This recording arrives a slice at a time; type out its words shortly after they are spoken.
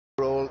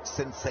absolute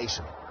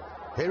sensation.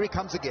 Here he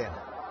comes again.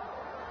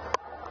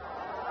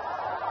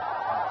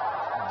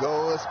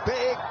 Goes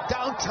big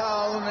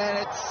downtown,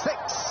 and it's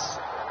 6.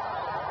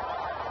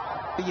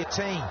 For your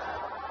team.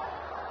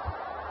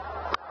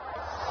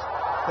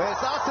 There's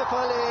Asif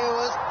Ali, who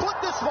has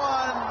put this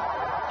one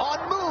on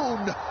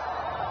Moon.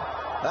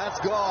 That's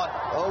gone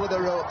over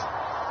the rope.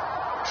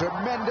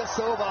 Tremendous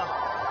over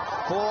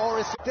for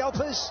his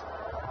scalpers.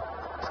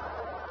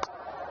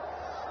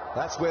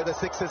 That's where the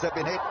sixes have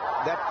been hit.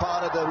 That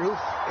part of the roof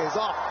is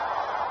off.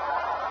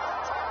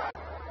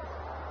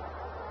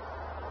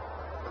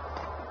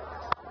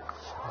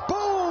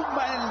 Boom,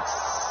 and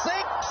 6.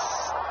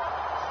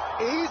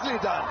 Easily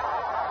done.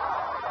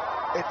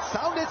 It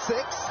sounded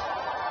 6.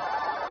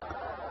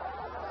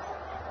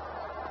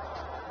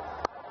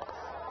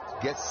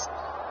 Gets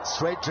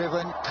straight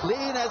driven,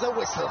 clean as a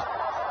whistle.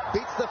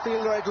 Beats the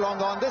field right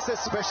long on. This is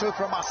special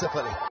from Asif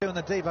Ali. In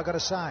the deep, I got to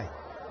say.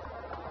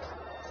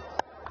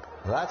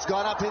 That's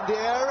gone up in the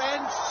air,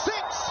 and 6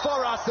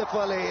 for Asif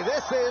Ali.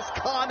 This is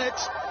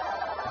carnage.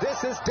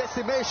 This is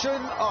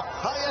decimation of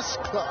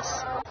highest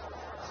class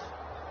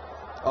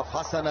of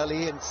Hassan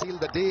Ali, and seal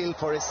the deal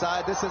for his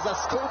side. This is a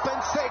scoop,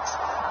 and 6.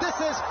 This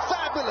is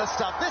fabulous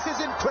stuff. This is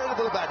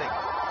incredible batting.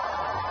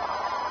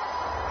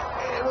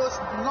 It was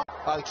not.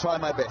 I'll try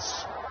my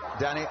best,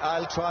 Danny.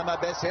 I'll try my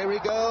best. Here he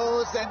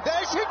goes, and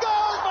there she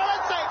goes for a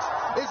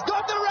 6. He's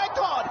got the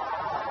record.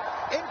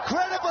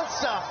 Incredible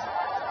stuff.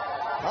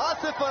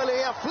 Asif Ali,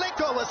 a flick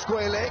over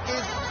square leg,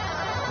 is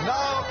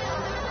now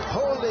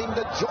holding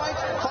the joint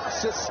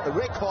fastest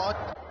record.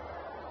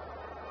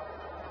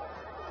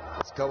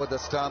 It's covered the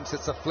stumps.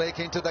 It's a flick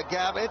into the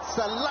gap. It's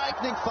a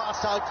lightning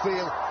fast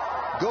outfield.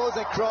 Goes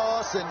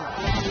across and